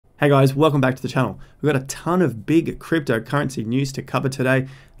Hey guys, welcome back to the channel. We've got a ton of big cryptocurrency news to cover today.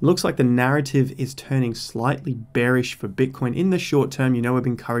 Looks like the narrative is turning slightly bearish for Bitcoin in the short term. You know, we've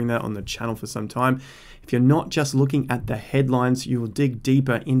been covering that on the channel for some time. If you're not just looking at the headlines, you will dig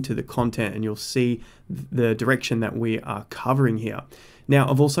deeper into the content and you'll see the direction that we are covering here. Now,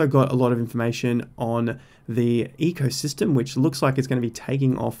 I've also got a lot of information on the ecosystem, which looks like it's going to be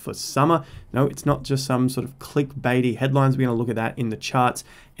taking off for summer. No, it's not just some sort of clickbaity headlines. We're going to look at that in the charts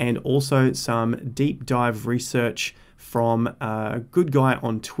and also some deep dive research from a good guy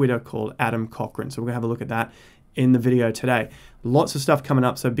on Twitter called Adam Cochran. So we're going to have a look at that in the video today. Lots of stuff coming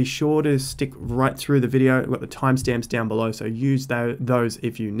up, so be sure to stick right through the video. We've got the timestamps down below, so use those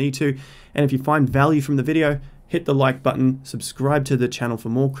if you need to. And if you find value from the video, hit the like button, subscribe to the channel for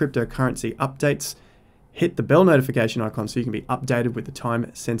more cryptocurrency updates, hit the bell notification icon so you can be updated with the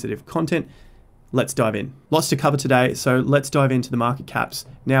time-sensitive content. Let's dive in. Lots to cover today, so let's dive into the market caps.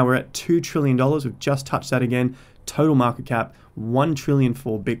 Now we're at $2 trillion. We've just touched that again. Total market cap, $1 trillion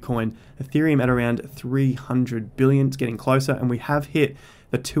for Bitcoin. Ethereum at around 300 billion. It's getting closer, and we have hit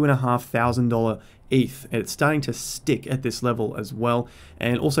the $2,500 ETH. And it's starting to stick at this level as well.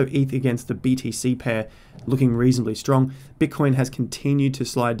 And also ETH against the BTC pair looking reasonably strong. Bitcoin has continued to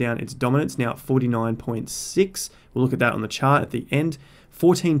slide down its dominance, now at 49.6. We'll look at that on the chart at the end.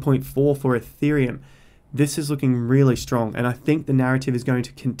 14.4 for Ethereum. This is looking really strong, and I think the narrative is going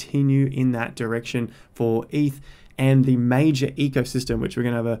to continue in that direction for ETH and the major ecosystem, which we're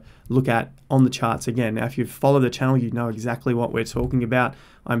going to have a look at on the charts again. Now, if you follow the channel, you know exactly what we're talking about.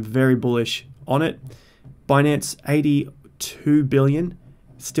 I'm very bullish on it. Binance, 82 billion,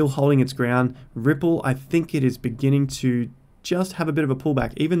 still holding its ground. Ripple, I think it is beginning to just have a bit of a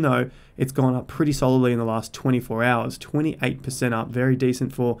pullback, even though it's gone up pretty solidly in the last 24 hours, 28% up, very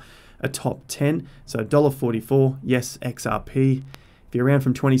decent for a top 10. So $1.44, yes, XRP. If you're around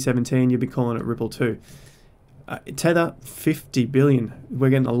from 2017, you'd be calling it Ripple too. Tether, 50 billion. We're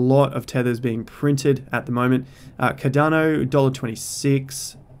getting a lot of tethers being printed at the moment. Cardano,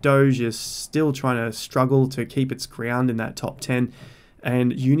 $1.26. Doge is still trying to struggle to keep its ground in that top 10.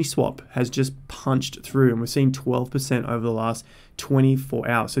 And Uniswap has just punched through, and we're seeing 12% over the last 24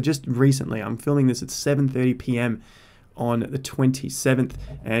 hours. So just recently, I'm filming this at 7:30 p.m. on the 27th,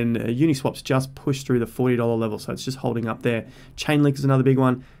 and Uniswap's just pushed through the $40 level, so it's just holding up there. Chainlink is another big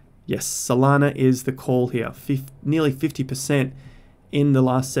one. Yes, Solana is the call here. Nearly 50% in the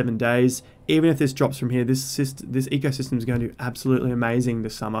last 7 days. Even if this drops from here, this ecosystem is going to do absolutely amazing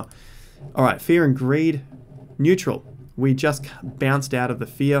this summer. All right, fear and greed, neutral. We just bounced out of the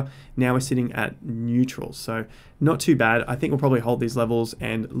fear. Now we're sitting at neutral, so not too bad. I think we'll probably hold these levels,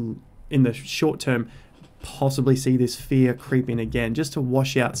 and in the short term, possibly see this fear creep in again, just to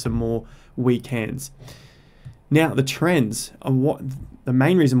wash out some more weak hands. Now, the trends are what the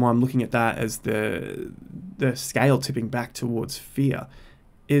main reason why I'm looking at that as the scale tipping back towards fear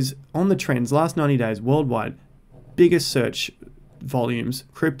is on the trends. Last 90 days worldwide, biggest search volumes,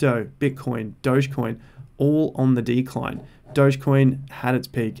 crypto, Bitcoin, Dogecoin, all on the decline. Dogecoin had its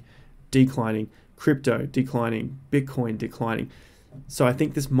peak, declining, crypto declining, Bitcoin declining. So I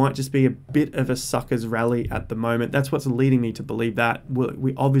think this might just be a bit of a sucker's rally at the moment. That's what's leading me to believe that.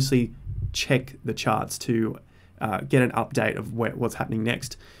 We obviously check the charts to get an update of what's happening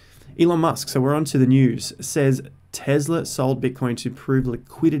next. Elon Musk, so we're on to the news, says Tesla sold Bitcoin to prove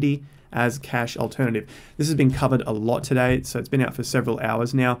liquidity as cash alternative. This has been covered a lot today, so it's been out for several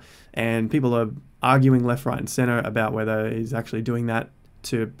hours now, and people are arguing left, right, and center about whether he's actually doing that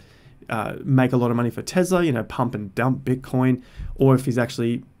to make a lot of money for Tesla, you know, pump and dump Bitcoin, or if he's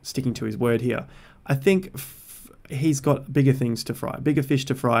actually sticking to his word here. I think he's got bigger things to fry, bigger fish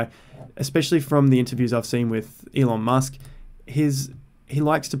to fry, especially from the interviews I've seen with Elon Musk. He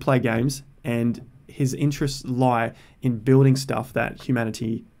likes to play games, and his interests lie in building stuff that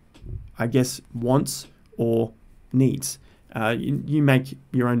humanity, I guess, wants or needs. You make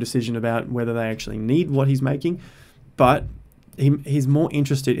your own decision about whether they actually need what he's making, but he's more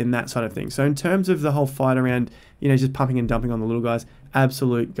interested in that side of things. So in terms of the whole fight around, you know, just pumping and dumping on the little guys,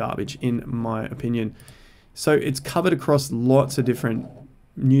 absolute garbage in my opinion. So it's covered across lots of different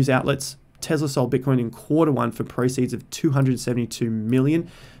news outlets. Tesla sold Bitcoin in Q1 for proceeds of 272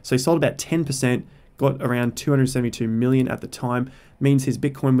 million. So he sold about 10%, got around 272 million at the time. Means his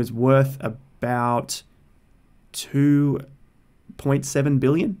Bitcoin was worth about 2.7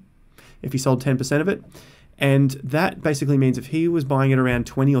 billion if he sold 10% of it. And that basically means if he was buying it around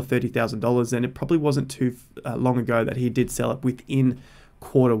 $20,000 or $30,000, then it probably wasn't too long ago that he did sell it within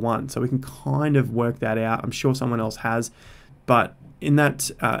Q1. So we can kind of work that out. I'm sure someone else has, but in that,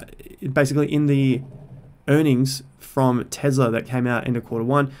 basically in the earnings from Tesla that came out into quarter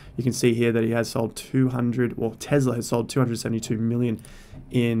one, you can see here that he has sold Tesla has sold 272 million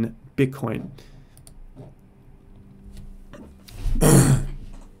in Bitcoin.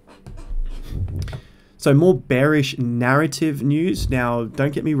 So more bearish narrative news. Now,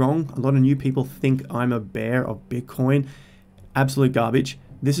 don't get me wrong, a lot of new people think I'm a bear of Bitcoin. Absolute garbage.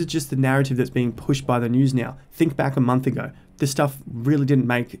 This is just the narrative that's being pushed by the news now. Think back a month ago. This stuff really didn't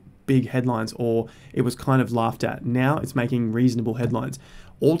make big headlines, or it was kind of laughed at. Now it's making reasonable headlines.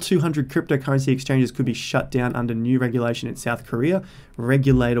 All 200 cryptocurrency exchanges could be shut down under new regulation in South Korea.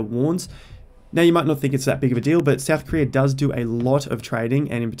 Regulator warns. Now, you might not think it's that big of a deal, but South Korea does do a lot of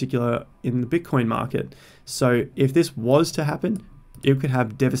trading, and in particular in the Bitcoin market. So if this was to happen, it could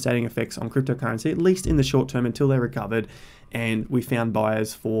have devastating effects on cryptocurrency, at least in the short term until they're recovered and we found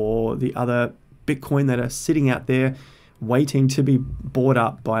buyers for the other Bitcoin that are sitting out there waiting to be bought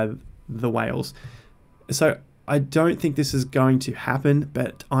up by the whales. So I don't think this is going to happen,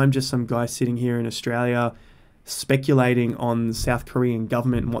 but I'm just some guy sitting here in Australia speculating on the South Korean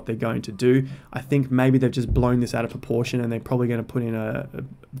government and what they're going to do. I think maybe they've just blown this out of proportion, and they're probably going to put in a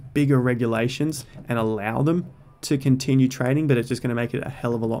bigger regulations and allow them to continue trading, but it's just going to make it a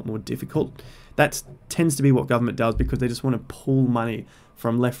hell of a lot more difficult. That tends to be what government does, because they just want to pull money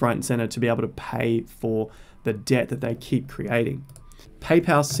from left, right, and center to be able to pay for the debt that they keep creating.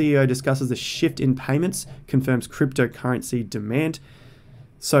 PayPal CEO discusses the shift in payments, confirms cryptocurrency demand.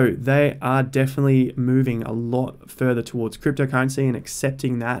 So they are definitely moving a lot further towards cryptocurrency and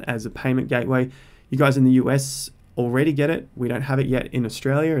accepting that as a payment gateway. You guys in the US already get it. We don't have it yet in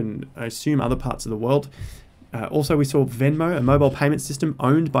Australia, and I assume other parts of the world. Also, we saw Venmo, a mobile payment system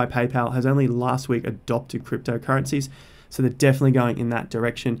owned by PayPal, has only last week adopted cryptocurrencies. So they're definitely going in that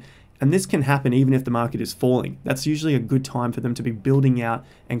direction. And this can happen even if the market is falling. That's usually a good time for them to be building out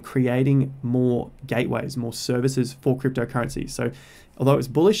and creating more gateways, more services for cryptocurrency. So although it's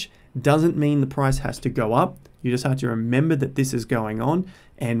bullish, doesn't mean the price has to go up. You just have to remember that this is going on.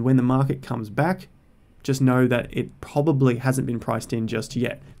 And when the market comes back, just know that it probably hasn't been priced in just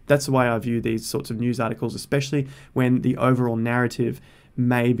yet. That's the way I view these sorts of news articles, especially when the overall narrative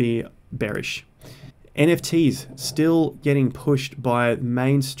may be bearish. NFTs still getting pushed by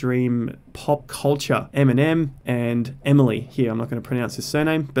mainstream pop culture. Eminem and Emily here, I'm not going to pronounce his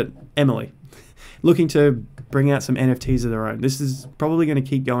surname, but Emily, looking to bring out some NFTs of their own. This is probably going to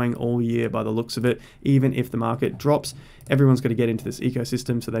keep going all year by the looks of it. Even if the market drops, everyone's got to get into this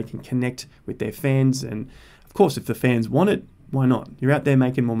ecosystem so they can connect with their fans. And of course, if the fans want it, why not? You're out there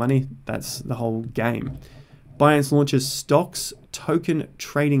making more money. That's the whole game. Binance launches stocks token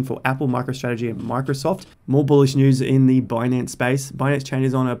trading for Apple, MicroStrategy, and Microsoft. More bullish news in the Binance space. Binance chain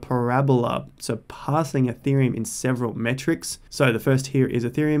is on a parabola, surpassing Ethereum in several metrics. So the first here is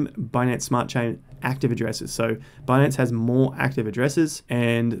Ethereum, Binance Smart Chain active addresses. So Binance has more active addresses,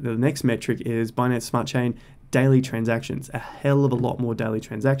 and the next metric is Binance Smart Chain daily transactions, a hell of a lot more daily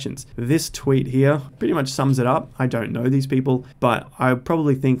transactions. This tweet here pretty much sums it up. I don't know these people, but I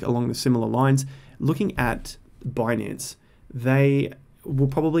probably think along the similar lines. Looking at Binance, they will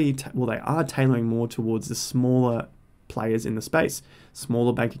probably, they are tailoring more towards the smaller players in the space,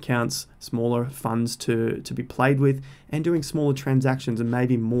 smaller bank accounts, smaller funds to be played with, and doing smaller transactions and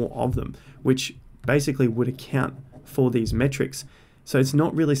maybe more of them, which basically would account for these metrics. So it's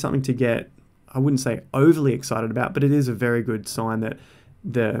not really something to get, I wouldn't say overly excited about, but it is a very good sign that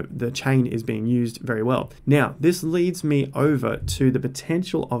the chain is being used very well. Now, this leads me over to the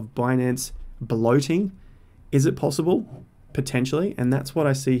potential of Binance bloating. Is it possible? Potentially. And that's what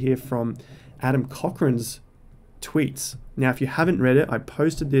I see here from Adam Cochran's tweets. Now, if you haven't read it, I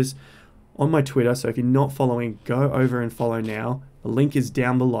posted this on my Twitter. So if you're not following, go over and follow now. The link is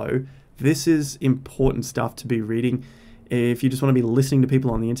down below. This is important stuff to be reading. If you just want to be listening to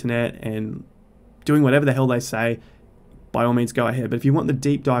people on the internet and doing whatever the hell they say, by all means, go ahead. But if you want the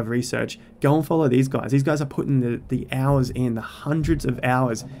deep dive research, go and follow these guys. These guys are putting the hours in, the hundreds of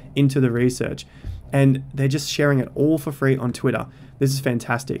hours into the research. And they're just sharing it all for free on Twitter. This is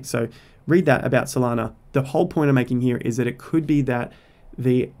fantastic. So read that about Solana. The whole point I'm making here is that it could be that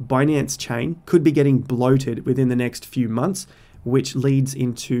the Binance chain could be getting bloated within the next few months, which leads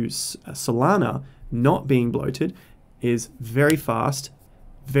into Solana not being bloated, is very fast,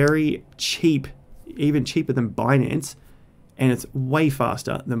 very cheap, even cheaper than Binance, and it's way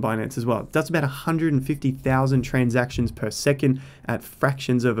faster than Binance as well. That's about 150,000 transactions per second at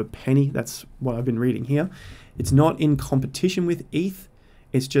fractions of a penny. That's what I've been reading here. It's not in competition with ETH.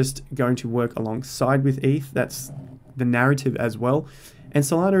 It's just going to work alongside with ETH. That's the narrative as well. And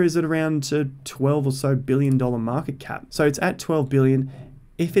Solana is at around $12 or so billion market cap. So it's at 12 billion.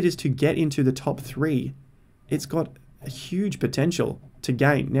 If it is to get into the top 3, it's got a huge potential to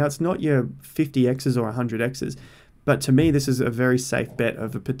gain. Now, it's not your 50x's or 100x's, but to me, this is a very safe bet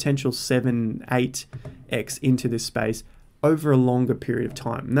of a potential 7, 8x into this space over a longer period of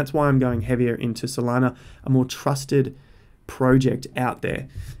time. And that's why I'm going heavier into Solana, a more trusted project out there.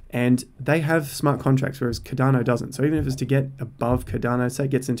 And they have smart contracts, whereas Cardano doesn't. So even if it's to get above Cardano, say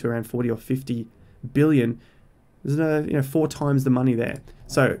it gets into around 40 or 50 billion, there's 4 times the money there.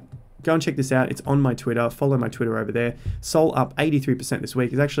 So go and check this out. It's on my Twitter. Follow my Twitter over there. Sol up 83% this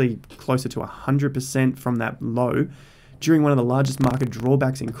week. It's actually closer to 100% from that low during one of the largest market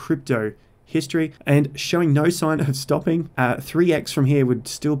drawbacks in crypto history, and showing no sign of stopping. 3x from here would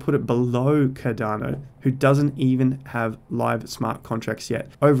still put it below Cardano, who doesn't even have live smart contracts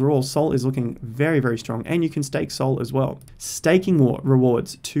yet. Overall, Sol is looking very, very strong, and you can stake Sol as well. Staking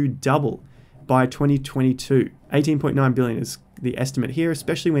rewards to double by 2022. 18.9 billion is the estimate here,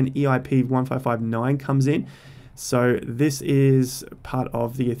 especially when EIP 1559 comes in. So this is part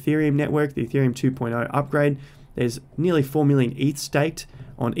of the Ethereum network, the Ethereum 2.0 upgrade. There's nearly 4 million ETH staked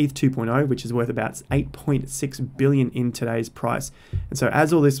on ETH 2.0, which is worth about 8.6 billion in today's price. And so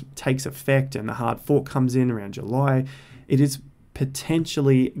as all this takes effect and the hard fork comes in around July, it is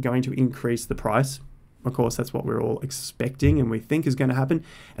potentially going to increase the price. Of course, that's what we're all expecting and we think is going to happen.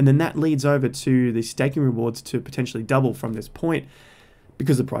 And then that leads over to the staking rewards to potentially double from this point,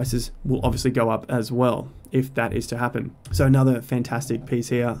 because the prices will obviously go up as well if that is to happen. So another fantastic piece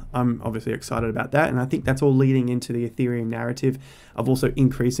here. I'm obviously excited about that, and I think that's all leading into the Ethereum narrative of also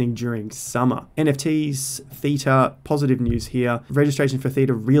increasing during summer. NFTs, Theta, positive news here. Registration for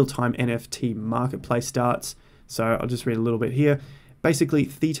Theta real-time NFT marketplace starts. So I'll just read a little bit here. Basically,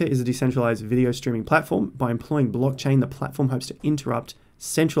 Theta is a decentralized video streaming platform. By employing blockchain, the platform hopes to interrupt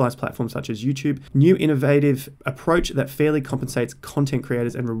centralized platforms such as YouTube. New innovative approach that fairly compensates content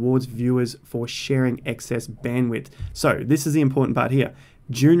creators and rewards viewers for sharing excess bandwidth. So this is the important part here.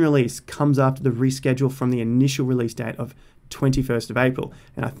 June release comes after the reschedule from the initial release date of 21st of April.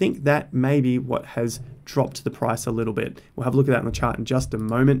 And I think that may be what has dropped the price a little bit. We'll have a look at that on the chart in just a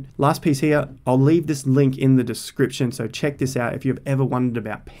moment. Last piece here, I'll leave this link in the description. So check this out if you've ever wondered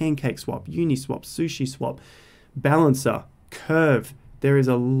about PancakeSwap, Uniswap, SushiSwap, Balancer, Curve. There is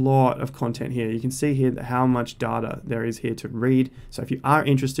a lot of content here. You can see here how much data there is here to read. So if you are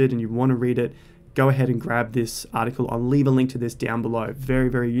interested and you want to read it, go ahead and grab this article. I'll leave a link to this down below. Very,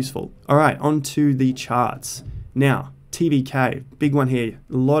 very useful. All right, on to the charts. Now, TVK, big one here.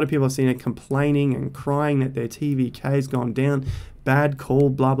 A lot of people have seen it complaining and crying that their TVK has gone down. Bad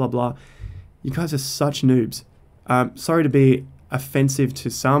call, blah, blah, blah. You guys are such noobs. Sorry to be offensive to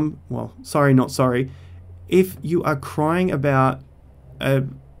some. Well, sorry, not sorry. If you are crying about a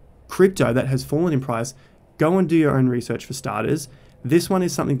crypto that has fallen in price, go and do your own research for starters. This one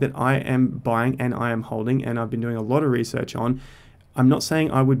is something that I am buying and I am holding, and I've been doing a lot of research on. I'm not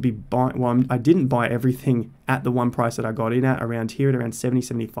saying I would be buying, well, I didn't buy everything at the one price that I got in at around here at around 70,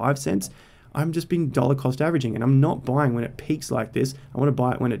 75 cents. I'm just being dollar cost averaging, and I'm not buying when it peaks like this. I want to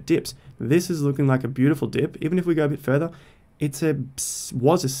buy it when it dips. This is looking like a beautiful dip. Even if we go a bit further, was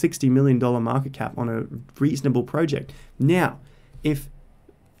a $60 million market cap on a reasonable project. Now, if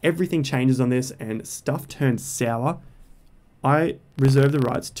everything changes on this and stuff turns sour, I reserve the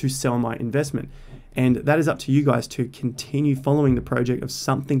rights to sell my investment. And that is up to you guys to continue following the project of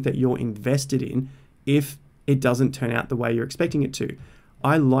something that you're invested in if it doesn't turn out the way you're expecting it to.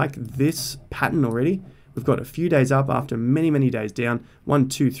 I like this pattern already. We've got a few days up after many, many days down. 1,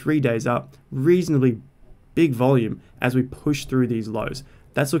 2, 3 days up. Reasonably big volume as we push through these lows.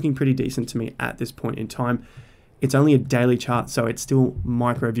 That's looking pretty decent to me at this point in time. It's only a daily chart, so it's still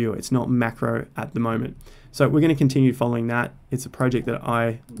micro view. It's not macro at the moment. So we're going to continue following that. It's a project that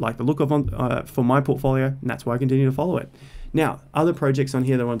I like the look of for my portfolio, and that's why I continue to follow it. Now, other projects on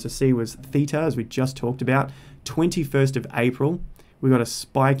here that I wanted to see was Theta, as we just talked about. 21st of April, we got a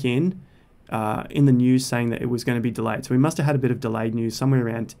spike in the news saying that it was going to be delayed. So we must have had a bit of delayed news somewhere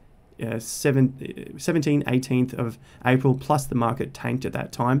around 17th, 18th of April, plus the market tanked at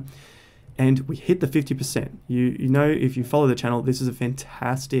that time. And we hit the 50%. You know, if you follow the channel, this is a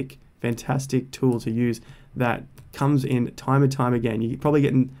fantastic tool to use that comes in time and time again. You're probably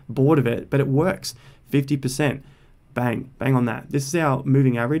getting bored of it, but it works. 50%. Bang on that. This is our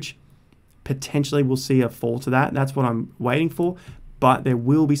moving average. Potentially we'll see a fall to that. That's what I'm waiting for. But there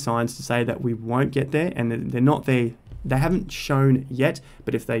will be signs to say that we won't get there, and they're not there. They haven't shown yet,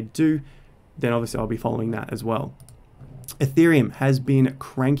 but if they do, then obviously I'll be following that as well. Ethereum has been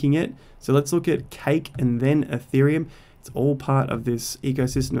cranking it. So let's look at Cake and then Ethereum. It's all part of this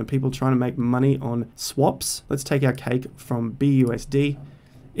ecosystem of people trying to make money on swaps. Let's take our Cake from BUSD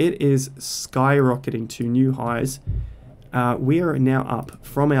It is skyrocketing to new highs. We are now up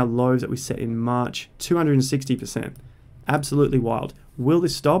from our lows that we set in March, 260%. Absolutely wild. Will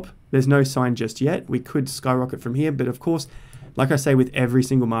this stop? There's no sign just yet. We could skyrocket from here, but of course, like I say with every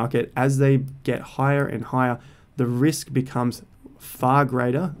single market, as they get higher and higher, the risk becomes far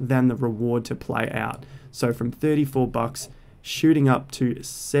greater than the reward to play out. So from 34 bucks shooting up to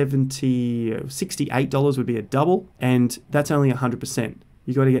 $68 would be a double, and that's only 100%.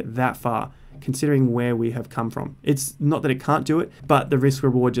 You got to get that far, considering where we have come from. It's not that it can't do it, but the risk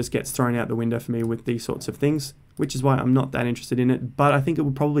reward just gets thrown out the window for me with these sorts of things, which is why I'm not that interested in it. But I think it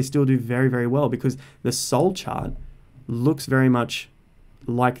will probably still do very, very well because the Sol chart looks very much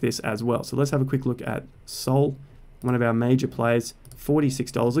like this as well. So let's have a quick look at Sol, one of our major plays,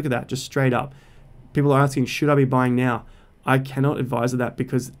 $46. Look at that, just straight up. People are asking, should I be buying now? I cannot advise of that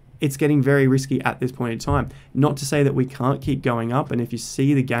because it's getting very risky at this point in time. Not to say that we can't keep going up, and if you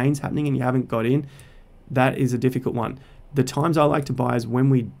see the gains happening and you haven't got in, that is a difficult one. The times I like to buy is when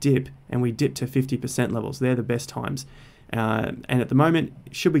we dip, and we dip to 50% levels. They're the best times. And at the moment,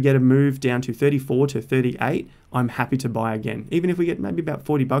 should we get a move down to 34 to 38, I'm happy to buy again. Even if we get maybe about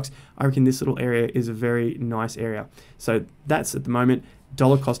 40 bucks, I reckon this little area is a very nice area. So that's at the moment,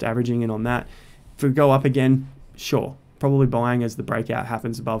 dollar cost averaging in on that. If we go up again, sure, probably buying as the breakout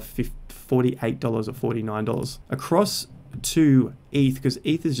happens above $48 or $49. Across to ETH, because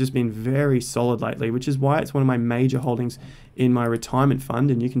ETH has just been very solid lately, which is why it's one of my major holdings in my retirement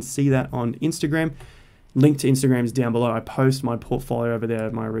fund, and you can see that on Instagram. Link to Instagram is down below. I post my portfolio over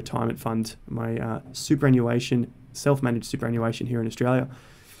there, my retirement fund, my superannuation, self-managed superannuation here in Australia.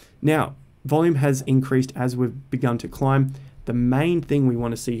 Now, volume has increased as we've begun to climb. The main thing we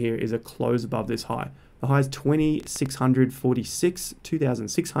want to see here is a close above this high. The high is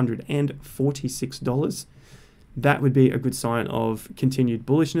 $2,646. That would be a good sign of continued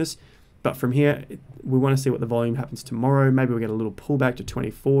bullishness. But from here, we want to see what the volume happens tomorrow. Maybe we get a little pullback to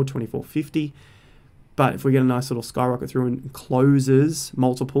 24.50. But if we get a nice little skyrocket through and closes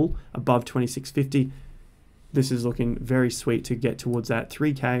multiple above 26.50, this is looking very sweet to get towards that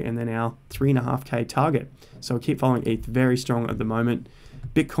 3K and then our 3.5K target. So we'll keep following ETH, very strong at the moment.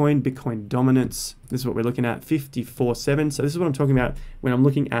 Bitcoin dominance, this is what we're looking at, 54.7. So this is what I'm talking about when I'm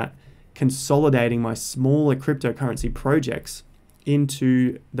looking at consolidating my smaller cryptocurrency projects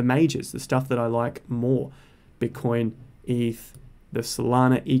into the majors, the stuff that I like more. Bitcoin, ETH, the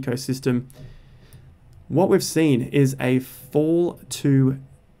Solana ecosystem. What we've seen is a fall to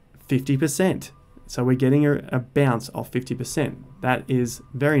 50%. So we're getting a bounce off 50%. That is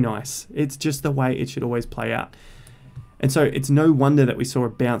very nice. It's just the way it should always play out. And so it's no wonder that we saw a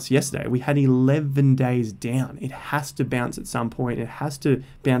bounce yesterday. We had 11 days down. It has to bounce at some point. It has to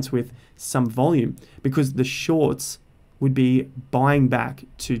bounce with some volume because the shorts would be buying back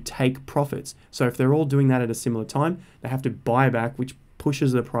to take profits. So if they're all doing that at a similar time, they have to buy back, which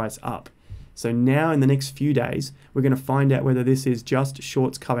pushes the price up. So now in the next few days, we're going to find out whether this is just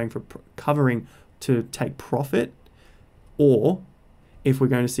shorts covering to take profit, or if we're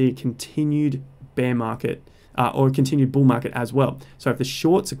going to see a continued bear market or a continued bull market as well. So if the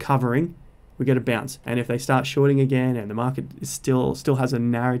shorts are covering, we get a bounce. And if they start shorting again and the market is still has a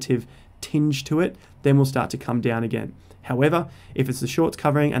narrative tinge to it, then we'll start to come down again. However, if it's the shorts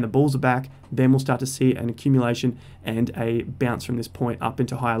covering and the bulls are back, then we'll start to see an accumulation and a bounce from this point up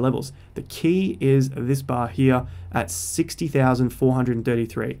into higher levels. The key is this bar here at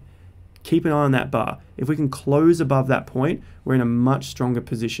 60,433. Keep an eye on that bar. If we can close above that point, we're in a much stronger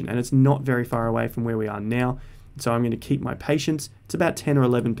position, and it's not very far away from where we are now. So I'm going to keep my patience. It's about 10 or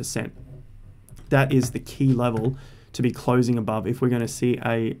 11%. That is the key level to be closing above if we're going to see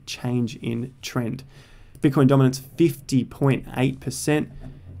a change in trend. Bitcoin dominance 50.8%.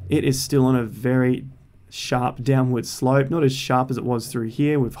 It is still on a very sharp downward slope, not as sharp as it was through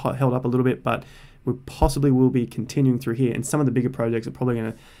here. We've held up a little bit, but we possibly will be continuing through here. And some of the bigger projects are probably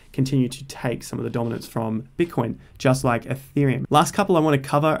going to continue to take some of the dominance from Bitcoin, just like Ethereum. Last couple I want to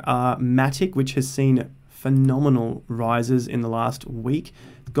cover are Matic, which has seen phenomenal rises in the last week,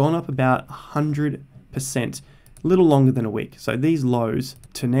 gone up about 100%. A little longer than a week. So these lows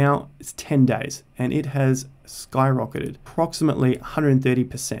to now, it's 10 days and it has skyrocketed approximately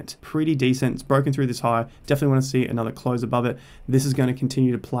 130%. Pretty decent. It's broken through this high. Definitely want to see another close above it. This is going to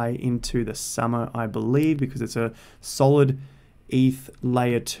continue to play into the summer, I believe, because it's a solid ETH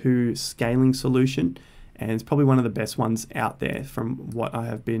layer 2 scaling solution. And it's probably one of the best ones out there from what I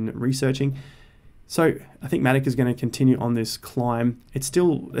have been researching. So I think Matic is going to continue on this climb. It's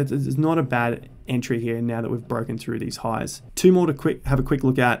not a bad entry here now that we've broken through these highs. Two more to have a quick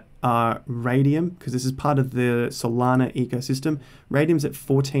look at. Radium, because this is part of the Solana ecosystem. Radium's at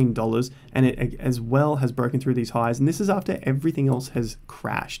 $14, and it as well has broken through these highs, and this is after everything else has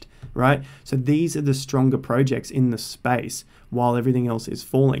crashed, right? So these are the stronger projects in the space while everything else is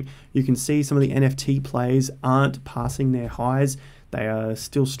falling. You can see some of the NFT plays aren't passing their highs. They are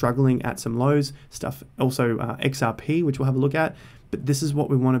still struggling at some lows. Stuff also XRP, which we'll have a look at. But this is what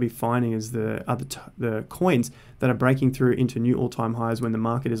we want to be finding is the coins that are breaking through into new all-time highs when the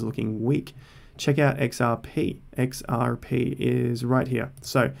market is looking weak. Check out XRP. XRP is right here.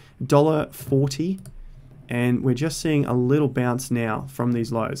 So $1.40, and we're just seeing a little bounce now from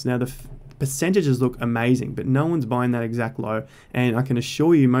these lows. Now the percentages look amazing, but no one's buying that exact low. And I can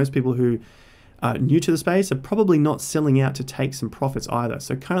assure you, most people who new to the space are probably not selling out to take some profits either.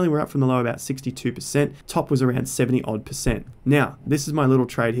 So currently we're up from the low about 62%. Top was around 70 odd percent. Now, this is my little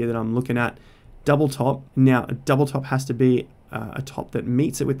trade here that I'm looking at. Double top. Now, a double top has to be a top that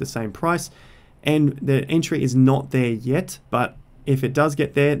meets it with the same price. And the entry is not there yet, but if it does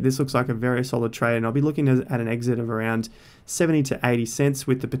get there, this looks like a very solid trade. And I'll be looking at an exit of around 70 to 80 cents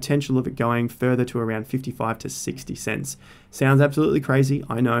with the potential of it going further to around 55 to 60 cents. Sounds absolutely crazy,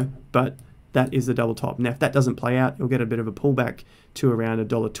 I know, but that is the double top. Now, if that doesn't play out, you'll get a bit of a pullback to around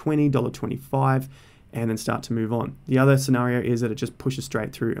 $1.20, $1.25, and then start to move on. The other scenario is that it just pushes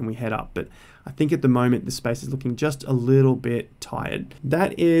straight through and we head up. But I think at the moment, the space is looking just a little bit tired.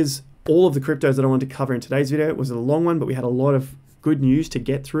 That is all of the cryptos that I wanted to cover in today's video. It was a long one, but we had a lot of good news to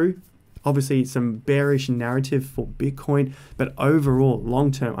get through. Obviously, some bearish narrative for Bitcoin, but overall,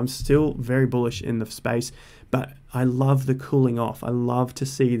 long term, I'm still very bullish in the space. But I love the cooling off. I love to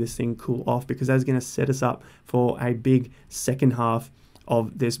see this thing cool off because that's going to set us up for a big second half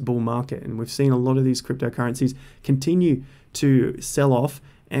of this bull market. And we've seen a lot of these cryptocurrencies continue to sell off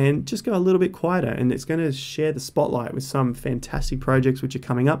and just go a little bit quieter. And it's going to share the spotlight with some fantastic projects which are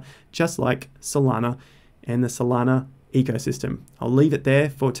coming up, just like Solana and the Solana ecosystem. I'll leave it there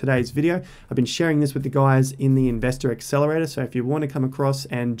for today's video. I've been sharing this with the guys in the Investor Accelerator, so if you want to come across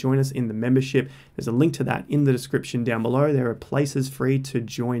and join us in the membership, there's a link to that in the description down below. There are places free to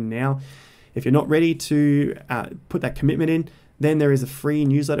join now. If you're not ready to put that commitment in, then there is a free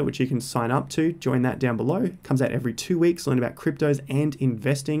newsletter which you can sign up to. Join that down below. It comes out every 2 weeks, learn about cryptos and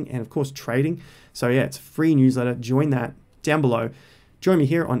investing and of course trading. So yeah, it's a free newsletter. Join that down below. Join me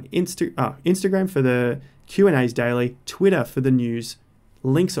here on Instagram for the Q&As daily, Twitter for the news.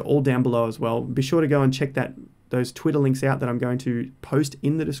 Links are all down below as well. Be sure to go and check those Twitter links out that I'm going to post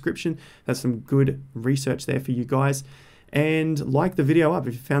in the description. That's some good research there for you guys. And like the video up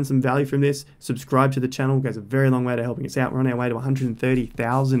if you found some value from this. Subscribe to the channel. It goes a very long way to helping us out. We're on our way to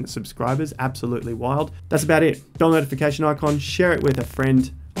 130,000 subscribers. Absolutely wild. That's about it. Bell notification icon. Share it with a friend.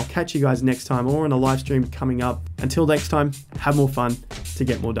 I'll catch you guys next time or on a live stream coming up. Until next time, have more fun to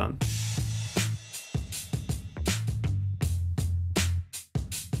get more done.